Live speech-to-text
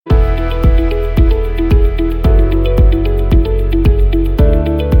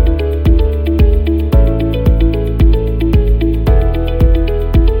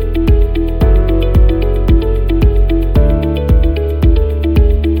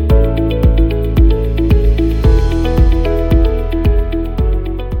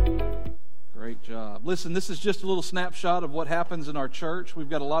Listen, this is just a little snapshot of what happens in our church. We've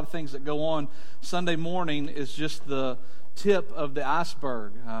got a lot of things that go on. Sunday morning is just the tip of the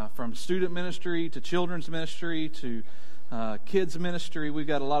iceberg, from student ministry to children's ministry to kids ministry. We've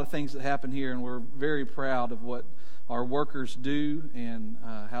got a lot of things that happen here, and we're very proud of what our workers do and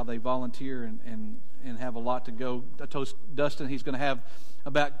how they volunteer and have a lot to go. I told Dustin he's going to have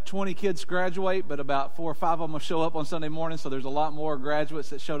about 20 kids graduate, but about 4 or 5 of them will show up on Sunday morning, so there's a lot more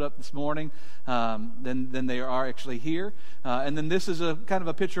graduates that showed up this morning than they are actually here. And then this is a kind of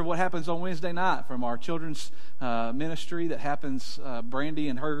a picture of what happens on Wednesday night from our children's ministry that happens. Brandy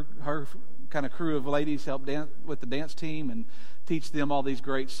and her kind of crew of ladies help dance with the dance team and teach them all these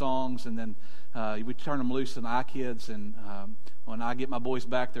great songs, and then we turn them loose in iKids, and when I get my boys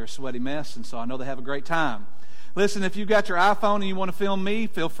back, they're a sweaty mess, and so I know they have a great time. Listen, if you've got your iPhone and you want to film me,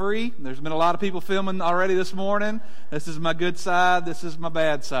 feel free. There's been a lot of people filming already this morning. This is my good side. This is my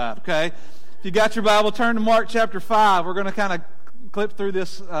bad side, okay? If you got your Bible, turn to Mark chapter 5. We're going to kind of clip through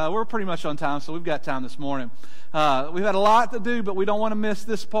this. We're pretty much on time, so we've got time this morning. We've had a lot to do, but we don't want to miss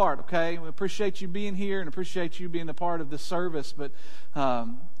this part, okay? We appreciate you being here and appreciate you being a part of this service, but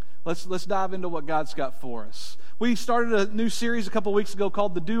let's dive into what God's got for us. We started a new series a couple weeks ago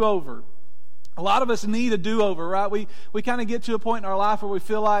called The Do-Over. A lot of us need a do-over, right? We kind of get to a point in our life where we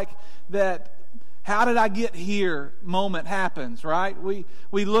feel like that how did I get here moment happens, right? We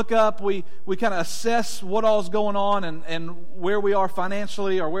look up, we kind of assess what all's going on and where we are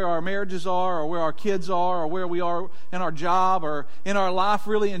financially, or where our marriages are, or where our kids are, or where we are in our job, or in our life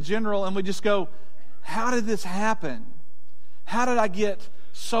really in general, and we just go, how did this happen? How did I get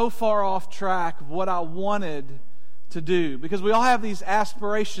so far off track of what I wanted to do? Because we all have these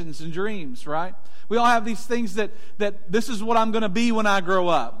aspirations and dreams, right? We all have these things that this is what I'm going to be when I grow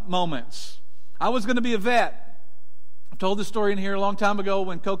up moments. I was going to be a vet. I've told this story in here a long time ago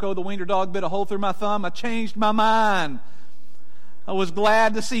when Coco the wiener dog bit a hole through my thumb. I changed my mind. I was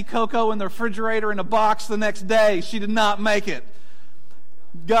glad to see Coco in the refrigerator in a box the next day. She did not make it.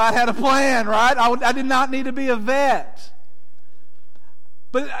 God had a plan, right? I did not need to be a vet.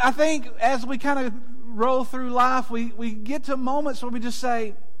 But I think as we kind of roll through life, we get to moments where we just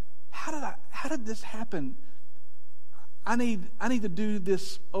say, how did this happen? I need to do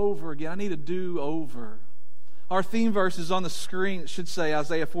this over again. I need a do-over. Our theme verse is on the screen. It should say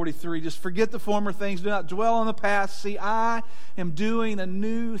Isaiah 43. Just forget the former things. Do not dwell on the past. See, I am doing a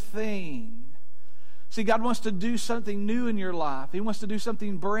new thing. See, God wants to do something new in your life. He wants to do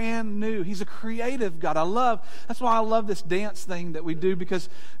something brand new. He's a creative God. That's why I love this dance thing that we do, because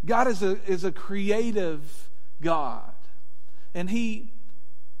God is a creative God. And He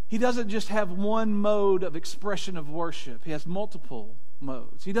doesn't just have one mode of expression of worship. He has multiple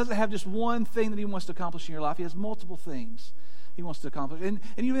modes. He doesn't have just one thing that He wants to accomplish in your life. He has multiple things He wants to accomplish. And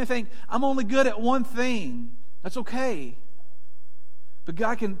you may think, I'm only good at one thing. That's okay. But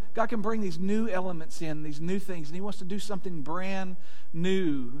God can bring these new elements in, these new things, and He wants to do something brand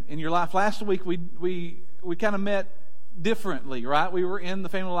new in your life. Last week we kind of met differently, right? We were in the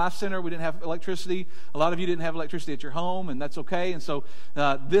Family Life Center. We didn't have electricity. A lot of you didn't have electricity at your home, and that's okay. And so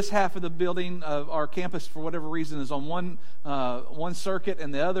this half of the building of our campus, for whatever reason, is on one circuit,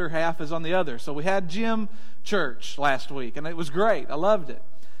 and the other half is on the other. So we had gym church last week, and it was great. I loved it.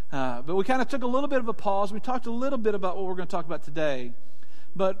 But we kind of took a little bit of a pause. We talked a little bit about what we're going to talk about today.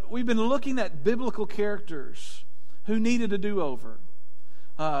 But we've been looking at biblical characters who needed a do-over.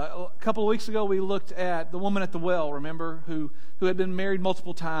 A couple of weeks ago, we looked at the woman at the well, remember, who had been married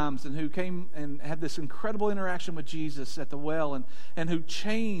multiple times and who came and had this incredible interaction with Jesus at the well and who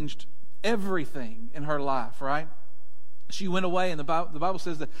changed everything in her life, right? She went away, and the Bible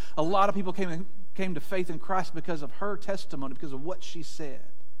says that a lot of people came to faith in Christ because of her testimony, because of what she said.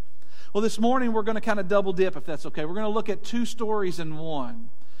 Well, this morning we're going to kind of double dip, if that's okay. We're going to look at 2 stories in one.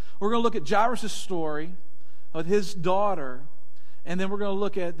 We're going to look at Jairus' story with his daughter, and then we're going to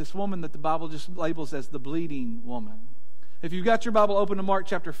look at this woman that the Bible just labels as the bleeding woman. If you've got your Bible open to Mark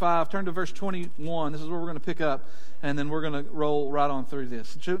chapter 5, turn to verse 21. This is where we're going to pick up, and then we're going to roll right on through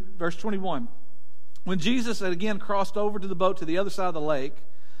this. Verse 21. When Jesus had again crossed over to the boat to the other side of the lake,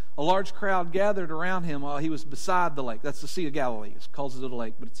 a large crowd gathered around him while he was beside the lake. That's the Sea of Galilee. It calls it a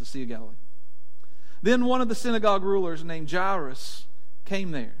lake, but it's the Sea of Galilee. Then one of the synagogue rulers named Jairus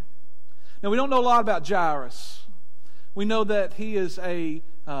came there. Now, we don't know a lot about Jairus. We know that he is a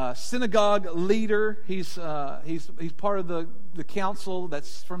synagogue leader. He's part of the council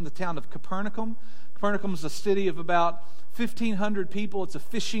that's from the town of Capernaum. Capernaum is a city of about 1,500 people. It's a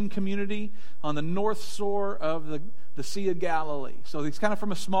fishing community on the north shore of the Sea of Galilee. So he's kind of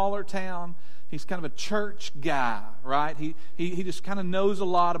from a smaller town. He's kind of a church guy, right? He just kind of knows a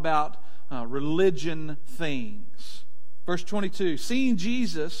lot about religion things. Verse 22, seeing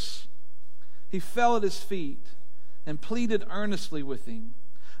Jesus, he fell at his feet and pleaded earnestly with him.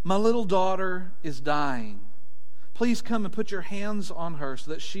 My little daughter is dying. Please come and put your hands on her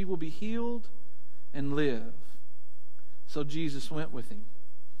so that she will be healed and live. So Jesus went with him.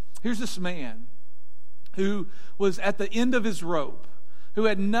 Here's this man who was at the end of his rope, who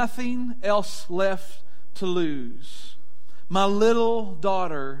had nothing else left to lose. My little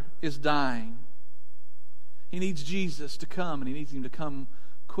daughter is dying. He needs Jesus to come, and he needs him to come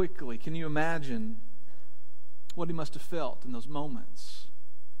quickly. Can you imagine what he must have felt in those moments?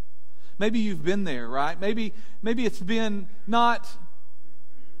 Maybe you've been there, right? Maybe it's been not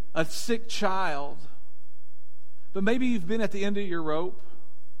a sick child, but maybe you've been at the end of your rope.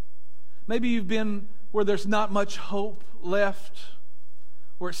 Maybe you've been where there's not much hope left,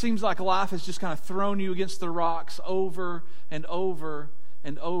 where it seems like life has just kind of thrown you against the rocks over and over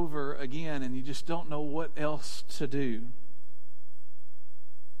and over again, and you just don't know what else to do.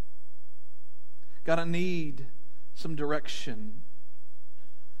 God, I need some direction.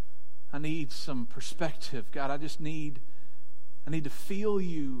 I need some perspective. God, I need to feel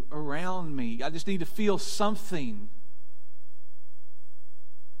you around me. I just need to feel something.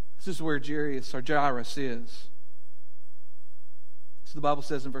 This is where Jairus is. So the Bible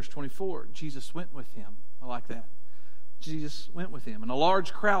says in verse 24, Jesus went with him. I like that. Jesus went with him, and a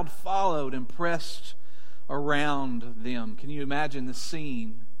large crowd followed and pressed around them. Can you imagine the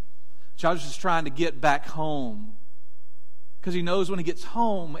scene? Jairus is trying to get back home because he knows when he gets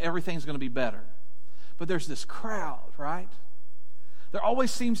home, everything's going to be better. But there's this crowd, right? There always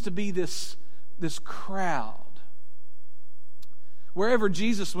seems to be this crowd. Wherever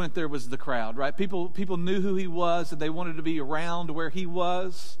Jesus went, there was the crowd, right? People knew who he was, and they wanted to be around where he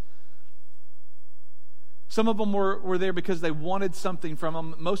was. Some of them were there because they wanted something from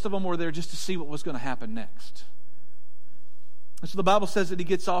him. Most of them were there just to see what was going to happen next. And so the Bible says that he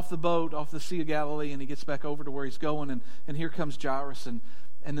gets off the boat, off the Sea of Galilee, and he gets back over to where he's going, and here comes Jairus, and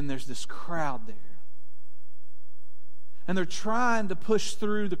then there's this crowd there. And they're trying to push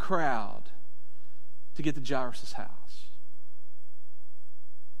through the crowd to get to Jairus' house.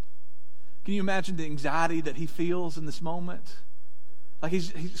 Can you imagine the anxiety that he feels in this moment? Like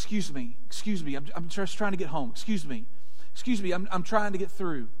he's excuse me, I'm just trying to get home. Excuse me, I'm trying to get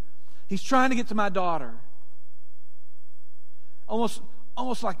through. He's trying to get to my daughter. Almost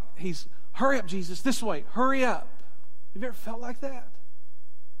like he's, hurry up, Jesus, this way, hurry up. Have you ever felt like that?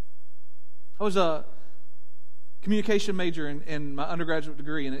 I was a communication major in my undergraduate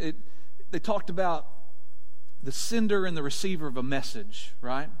degree, and they talked about the sender and the receiver of a message,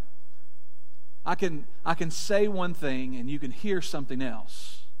 right? I can say one thing and you can hear something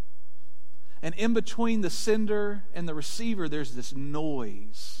else. And in between the sender and the receiver, there's this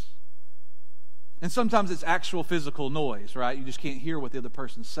noise. And sometimes it's actual physical noise, right? You just can't hear what the other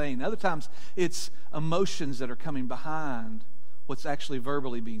person's saying. Other times it's emotions that are coming behind what's actually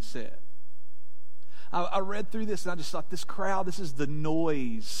verbally being said. I read through this and I just thought, this crowd, this is the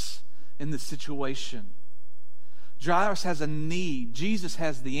noise in this situation. Jairus has a need. Jesus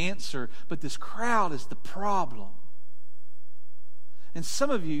has the answer, but this crowd is the problem. And some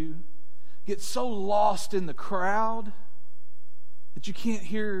of you get so lost in the crowd that you can't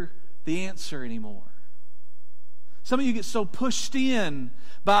hear the answer anymore. Some of you get so pushed in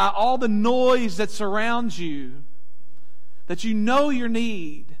by all the noise that surrounds you that you know your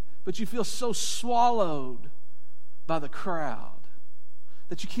need, but you feel so swallowed by the crowd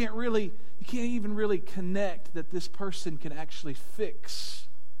that you can't even really connect that this person can actually fix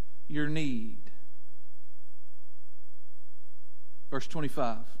your need. Verse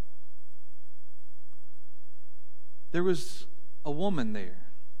 25. There was a woman there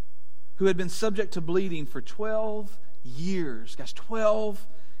who had been subject to bleeding for 12 years. Guys, 12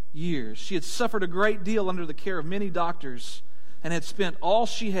 years. She had suffered a great deal under the care of many doctors and had spent all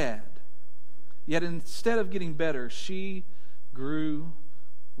she had. Yet instead of getting better, she grew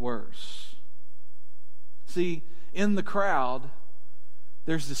worse. See, in the crowd,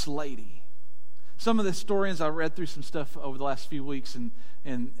 there's this lady. Some of the historians, I read through some stuff over the last few weeks, and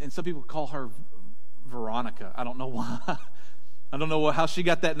some people call her Veronica. I don't know why. I don't know how she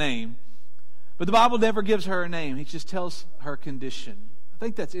got that name. But the Bible never gives her a name. He just tells her condition. I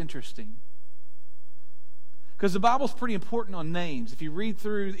think that's interesting. Because the Bible's pretty important on names. If you read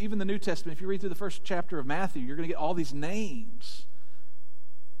through, even the New Testament, if you read through the first chapter of Matthew, you're going to get all these names.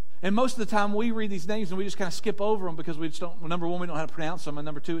 And most of the time we read these names and we just kind of skip over them because we just don't, number one, we don't know how to pronounce them, and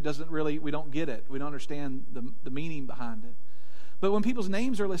number two, we don't get it. We don't understand the meaning behind it. But when people's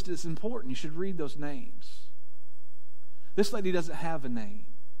names are listed, it's important. You should read those names. This lady doesn't have a name.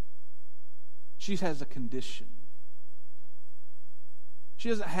 She has a condition. She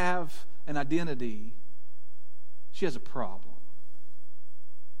doesn't have an identity. She has a problem.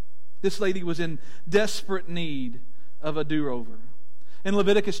 This lady was in desperate need of a do-over. In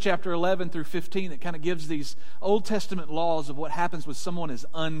Leviticus chapter 11 through 15, it kind of gives these Old Testament laws of what happens when someone is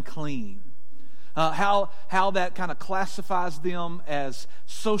unclean. How that kind of classifies them as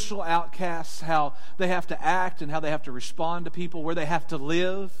social outcasts, how they have to act and how they have to respond to people, where they have to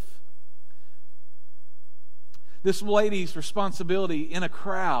live. This lady's responsibility in a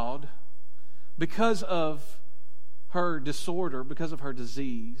crowd, because of her disorder, because of her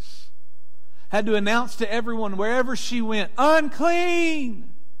disease, had to announce to everyone wherever she went, unclean!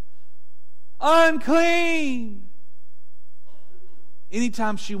 Unclean!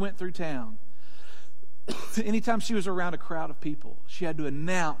 Anytime she went through town, anytime she was around a crowd of people, she had to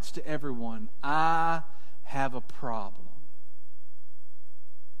announce to everyone, I have a problem.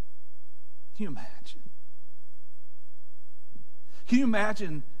 Can you imagine? Can you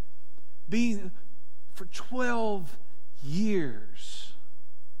imagine being for 12 years?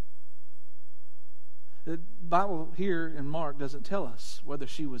 The Bible here in Mark doesn't tell us whether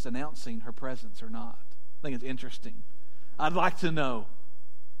she was announcing her presence or not. I think it's interesting. I'd like to know.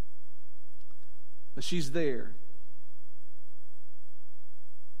 But she's there.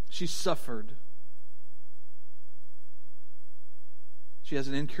 She's suffered. She has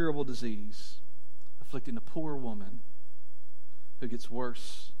an incurable disease afflicting a poor woman who gets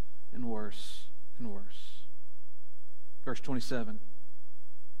worse and worse and worse. Verse 27.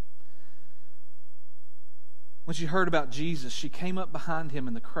 When she heard about Jesus, she came up behind him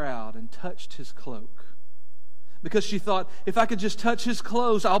in the crowd and touched his cloak. Because she thought, if I could just touch his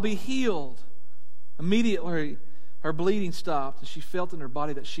clothes, I'll be healed. Immediately, her bleeding stopped, and she felt in her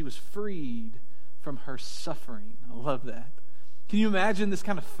body that she was freed from her suffering. I love that. Can you imagine this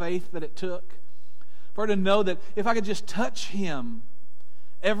kind of faith that it took? For her to know that if I could just touch him,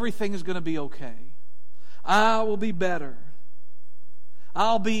 everything is going to be okay. I will be better.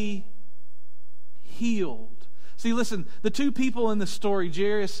 I'll be healed. See, listen, the two people in this story,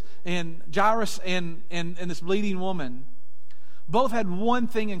 Jairus and this bleeding woman, both had one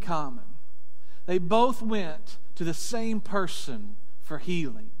thing in common. They both went to the same person for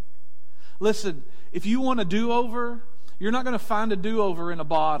healing. Listen, if you want a do-over, you're not going to find a do-over in a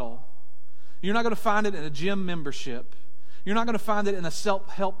bottle. You're not going to find it in a gym membership. You're not going to find it in a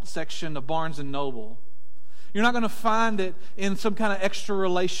self-help section of Barnes & Noble. You're not going to find it in some kind of extra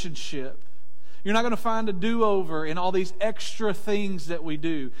relationship. You're not going to find a do-over in all these extra things that we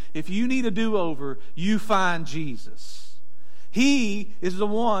do. If you need a do-over, you find Jesus. He is the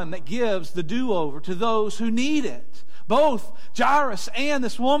one that gives the do-over to those who need it. Both Jairus and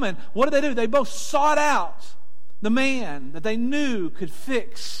this woman, what did they do? They both sought out the man that they knew could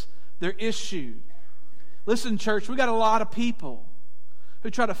fix their issue. Listen, church, we got a lot of people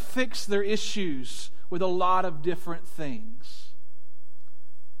who try to fix their issues with a lot of different things.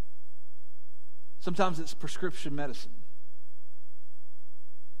 Sometimes it's prescription medicine.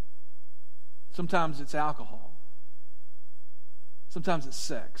 Sometimes it's alcohol. Sometimes it's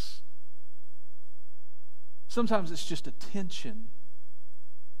sex. Sometimes it's just attention.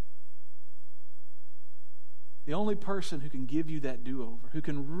 The only person who can give you that do-over, who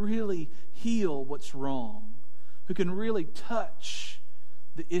can really heal what's wrong, who can really touch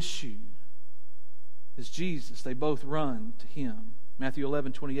the issue, is Jesus. They both run to him. Matthew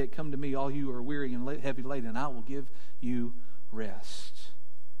 11:28, come to me, all you who are weary and heavy laden, and I will give you rest.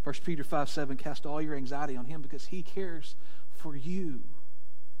 1 Peter 5:7, cast all your anxiety on him because he cares for you.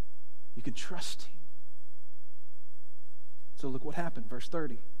 You can trust him. So look what happened, verse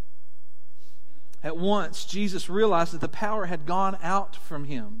 30. At once, Jesus realized that the power had gone out from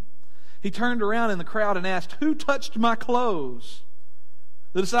him. He turned around in the crowd and asked, who touched my clothes?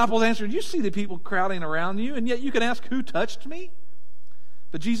 The disciples answered, you see the people crowding around you, and yet you can ask, who touched me?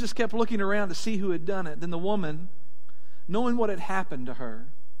 But Jesus kept looking around to see who had done it. Then the woman, knowing what had happened to her,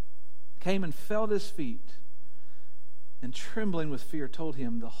 came and fell at his feet, and trembling with fear told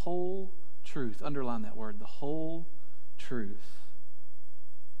him the whole truth. Underline that word, the whole truth.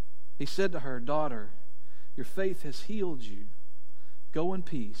 He said to her, daughter, your faith has healed you. Go in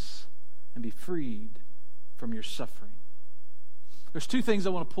peace and be freed from your suffering. There's two things I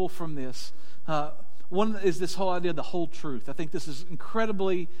want to pull from this. One is this whole idea of the whole truth. I think this is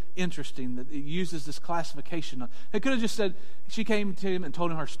incredibly interesting that it uses this classification. It could have just said she came to him and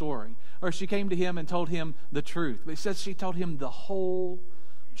told him her story, or she came to him and told him the truth. But it says she told him the whole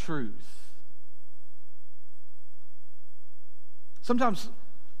truth. Sometimes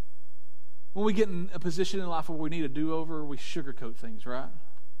when we get in a position in life where we need a do-over, we sugarcoat things, right?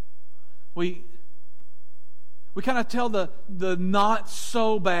 We We kind of tell the not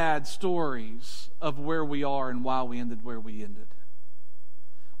so bad stories of where we are and why we ended where we ended.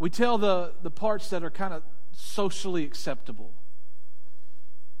 We tell the parts that are kind of socially acceptable.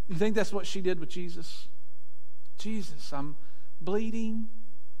 You think that's what she did with Jesus? Jesus, I'm bleeding,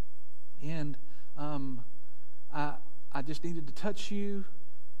 and I just needed to touch you,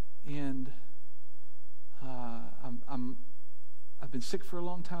 and I've been sick for a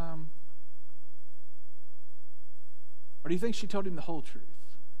long time. Or do you think she told him the whole truth?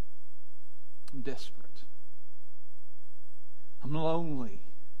 I'm desperate. I'm lonely.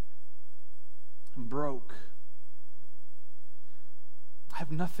 I'm broke. I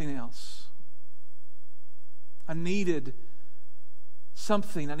have nothing else. I needed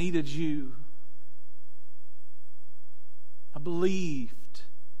something. I needed you. I believed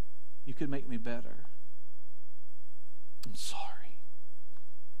you could make me better. I'm sorry.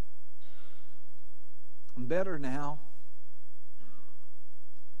 I'm better now.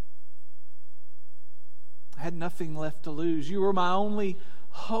 I had nothing left to lose. You were my only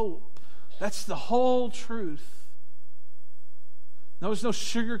hope. That's the whole truth. There's no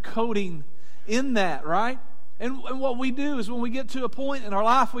sugarcoating in that, right? And what we do is when we get to a point in our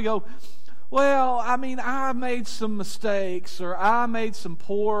life, we go, well, I mean, I made some mistakes or I made some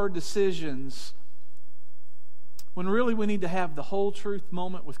poor decisions. When really we need to have the whole truth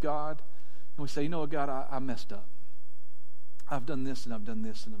moment with God. And we say, you know what, God, I messed up. I've done this and I've done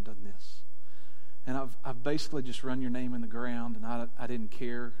this and I've done this. And I've basically just run your name in the ground, and I didn't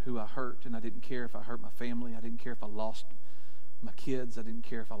care who I hurt, and I didn't care if I hurt my family. I didn't care if I lost my kids. I didn't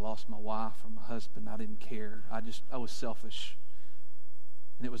care if I lost my wife or my husband. I didn't care. I was selfish.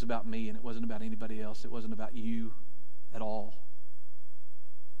 And it was about me, and it wasn't about anybody else. It wasn't about you at all.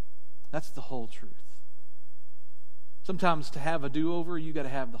 That's the whole truth. Sometimes to have a do-over, you got to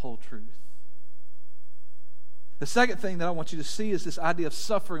have the whole truth. The second thing that I want you to see is this idea of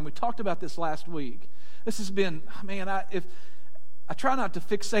suffering. We talked about this last week. This has been, man, I try not to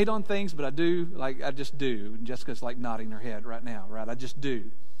fixate on things, but I do. Like, I just do. And Jessica's like nodding her head right now, right? I just do.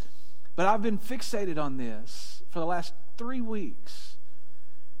 But I've been fixated on this for the last 3 weeks.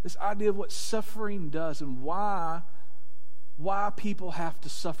 This idea of what suffering does and why people have to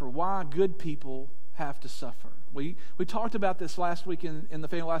suffer, why good people have to suffer. We talked about this last week in the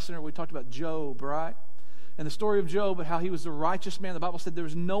Family Life Center. We talked about Job, right? And the story of Job and how he was the righteous man. The Bible said there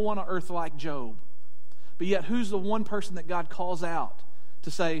was no one on earth like Job. But yet, who's the one person that God calls out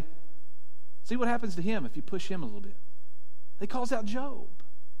to say, see what happens to him if you push him a little bit? He calls out Job.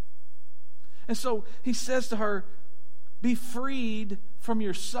 And so he says to her, be freed from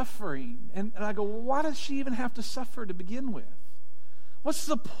your suffering. And I go, well, why does she even have to suffer to begin with? What's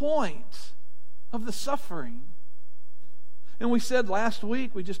the point of the suffering? And we said last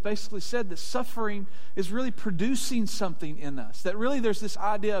week, we just basically said that suffering is really producing something in us. That really there's this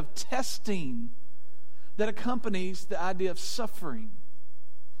idea of testing that accompanies the idea of suffering.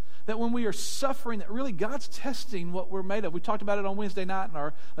 That when we are suffering, that really God's testing what we're made of. We talked about it on Wednesday night in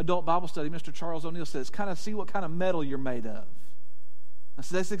our adult Bible study. Mr. Charles O'Neill says, kind of see what kind of metal you're made of. I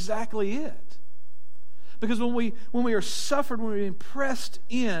said, that's exactly it. Because when we are suffered, when we're being pressed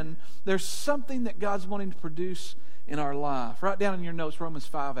in, there's something that God's wanting to produce in our life. Write down in your notes Romans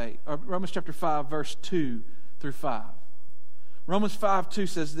chapter 5, verse 2 through 5. Romans 5:2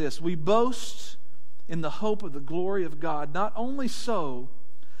 says this, we boast in the hope of the glory of God. Not only so,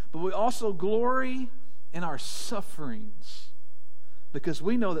 but we also glory in our sufferings, because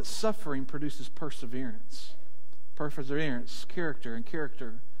we know that suffering produces perseverance. Perseverance, character, and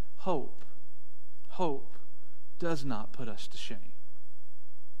character, hope. Hope does not put us to shame.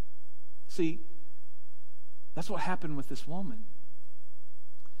 See, that's what happened with this woman.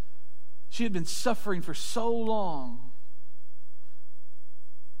 She had been suffering for so long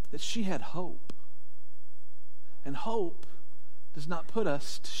that she had hope. And hope does not put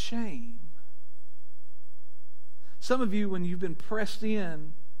us to shame. Some of you, when you've been pressed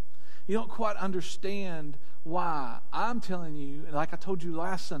in, you don't quite understand why. I'm telling you, and like I told you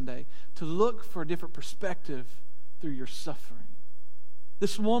last Sunday, to look for a different perspective through your suffering.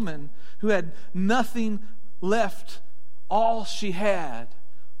 This woman who had nothing left, all she had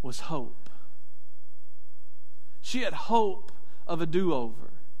was hope. She had hope of a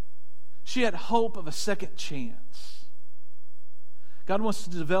do-over. She had hope of a second chance. God wants to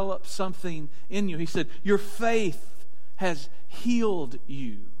develop something in you. He said, your faith has healed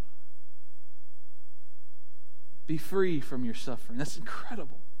you. Be free from your suffering. That's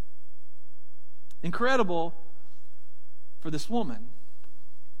incredible. Incredible for this woman,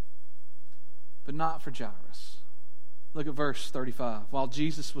 but not for Jairus. Look at verse 35. While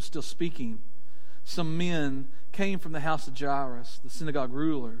Jesus was still speaking, some men came from the house of Jairus, the synagogue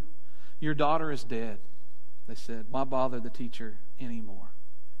ruler. Your daughter is dead, they said. Why bother the teacher anymore?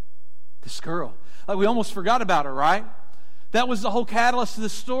 This girl, like we almost forgot about her, right? That was the whole catalyst of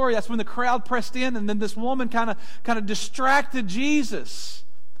this story. That's when the crowd pressed in, and then this woman kind of distracted Jesus.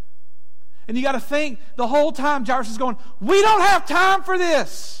 And you got to think, the whole time Jairus is going, we don't have time for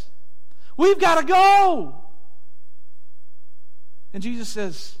this. We've got to go. And Jesus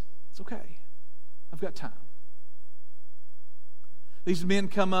says, it's okay. I've got time. These men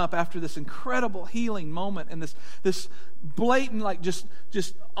come up after this incredible healing moment and this blatant, like just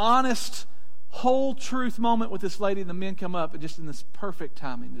honest, whole truth moment with this lady. And the men come up and just in this perfect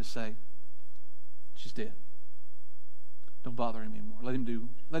timing to say, she's dead. Don't bother him anymore. Let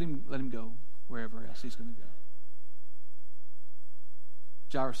him go wherever else he's going to go.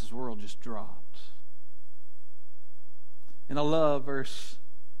 Jairus' world just dropped. And I love verse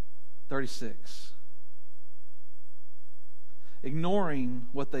 36. Ignoring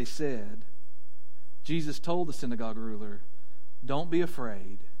what they said, Jesus told the synagogue ruler, don't be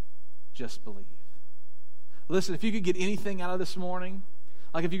afraid, just believe. Listen, if you could get anything out of this morning,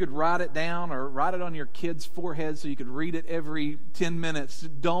 like if you could write it down or write it on your kid's forehead so you could read it every 10 minutes,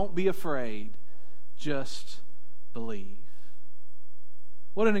 don't be afraid, just believe.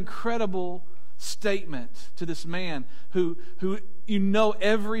 What an incredible statement to this man who you know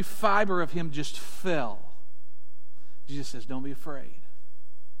every fiber of him just fell. Jesus says, don't be afraid.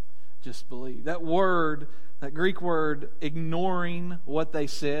 Just believe. That word, that Greek word, ignoring what they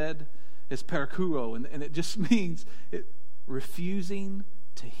said, is parakuro, and it just means refusing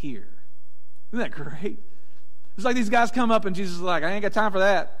to hear. Isn't that great? It's like these guys come up and Jesus is like, I ain't got time for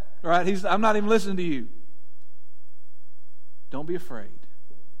that. Right? I'm not even listening to you. Don't be afraid.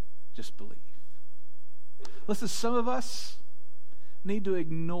 Just believe. Listen, some of us need to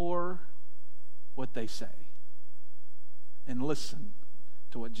ignore what they say and listen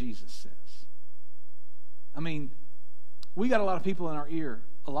to what Jesus says. I mean, we got a lot of people in our ear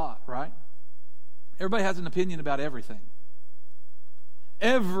a lot, right? Everybody has an opinion about everything.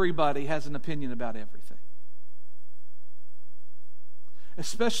 Everybody has an opinion about everything.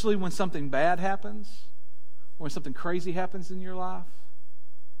 Especially when something bad happens or when something crazy happens in your life.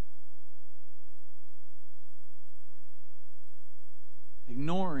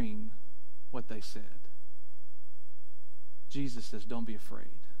 Ignoring what they said. Jesus says, don't be afraid.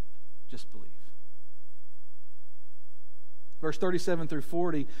 Just believe. Verse 37 through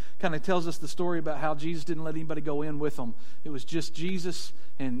 40 kind of tells us the story about how Jesus didn't let anybody go in with him. It was just Jesus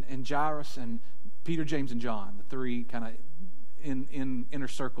and Jairus and Peter, James, and John, the three kind of in inner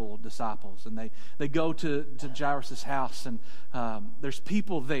circle disciples. And they go to Jairus' house, and there's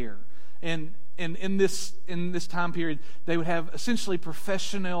people there. And in this time period, they would have essentially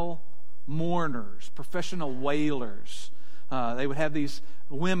professional mourners, professional wailers. They would have these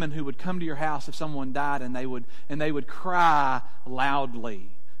women who would come to your house if someone died, and they would cry loudly,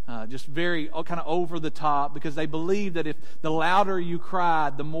 just very kind of over the top, because they believed that if the louder you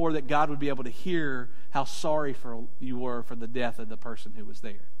cried, the more that God would be able to hear how sorry you were for the death of the person who was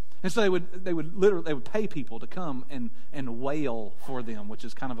there. And so they would pay people to come and wail for them, which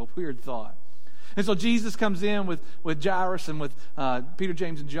is kind of a weird thought. And so Jesus comes in with Jairus and with Peter,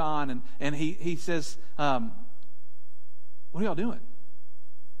 James, and John, and he says, what are y'all doing?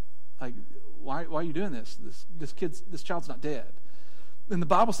 Like, why are you doing this? This child's not dead. And the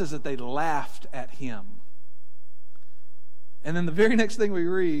Bible says that they laughed at him. And then the very next thing we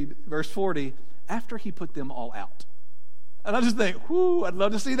read, verse 40, after he put them all out. And I just think, I'd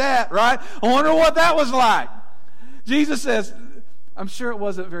love to see that, right? I wonder what that was like. Jesus says, I'm sure it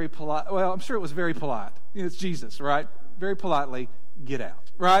wasn't very polite. Well, I'm sure it was very polite. It's Jesus, right? Very politely, get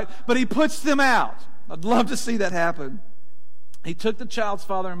out, right? But he puts them out. I'd love to see that happen. He took the child's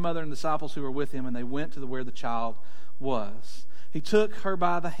father and mother and disciples who were with him, and they went to where the child was. He took her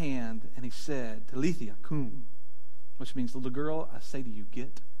by the hand, and he said, Talitha cum, which means, little girl, I say to you,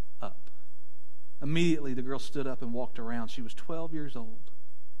 get up. Immediately the girl stood up and walked around. She was 12 years old.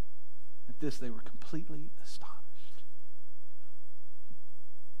 At this, they were completely astonished.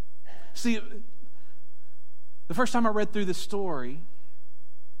 See, the first time I read through this story,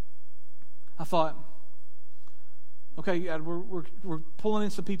 I thought, okay, God, we're pulling in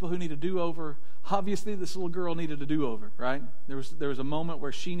some people who need a do-over. Obviously, this little girl needed a do-over, right? There was a moment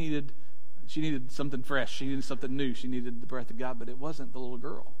where she needed something fresh. She needed something new. She needed the breath of God, but it wasn't the little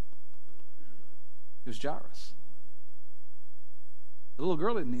girl. It was Jairus. The little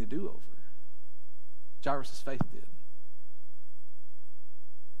girl didn't need a do-over. Jairus' faith did.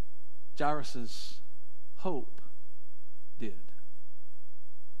 Jairus' hope did.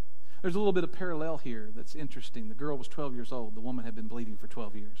 There's a little bit of parallel here that's interesting. The girl was 12 years old. The woman had been bleeding for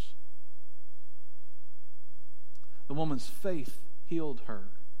 12 years. The woman's faith healed her,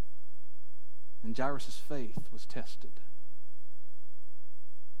 and Jairus' faith was tested.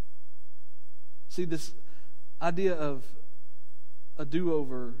 See, this idea of a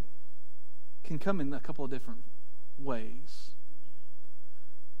do-over can come in a couple of different ways.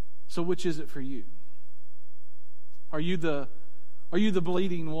 So which is it for you? Are you the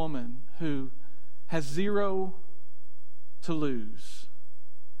bleeding woman who has zero to lose,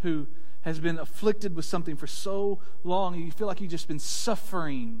 who has been afflicted with something for so long, you feel like you've just been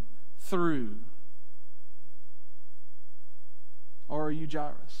suffering through? Or are you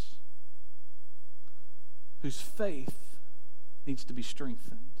Jairus, whose faith needs to be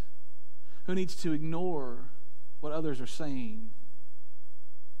strengthened, who needs to ignore what others are saying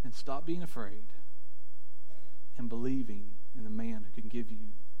and stop being afraid and believing in the man who can give you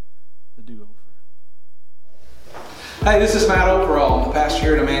the do-over? Hey, this is Matt Overall. I'm the pastor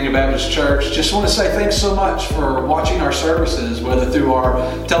here at Emmanuel Baptist Church. Just want to say thanks so much for watching our services, whether through our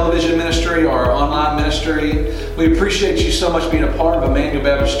television ministry or our online ministry. We appreciate you so much being a part of Emmanuel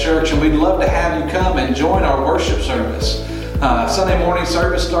Baptist Church, and we'd love to have you come and join our worship service. Sunday morning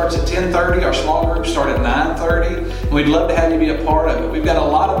service starts at 10:30. Our small groups start at 9:30. And we'd love to have you be a part of it. We've got a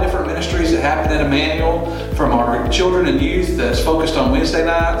lot of different ministries that happen at Emmanuel, from our children and youth that's focused on Wednesday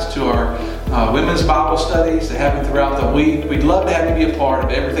nights to our women's Bible studies that happen throughout the week. We'd love to have you be a part of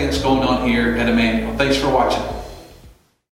everything that's going on here at Emmanuel. Thanks for watching.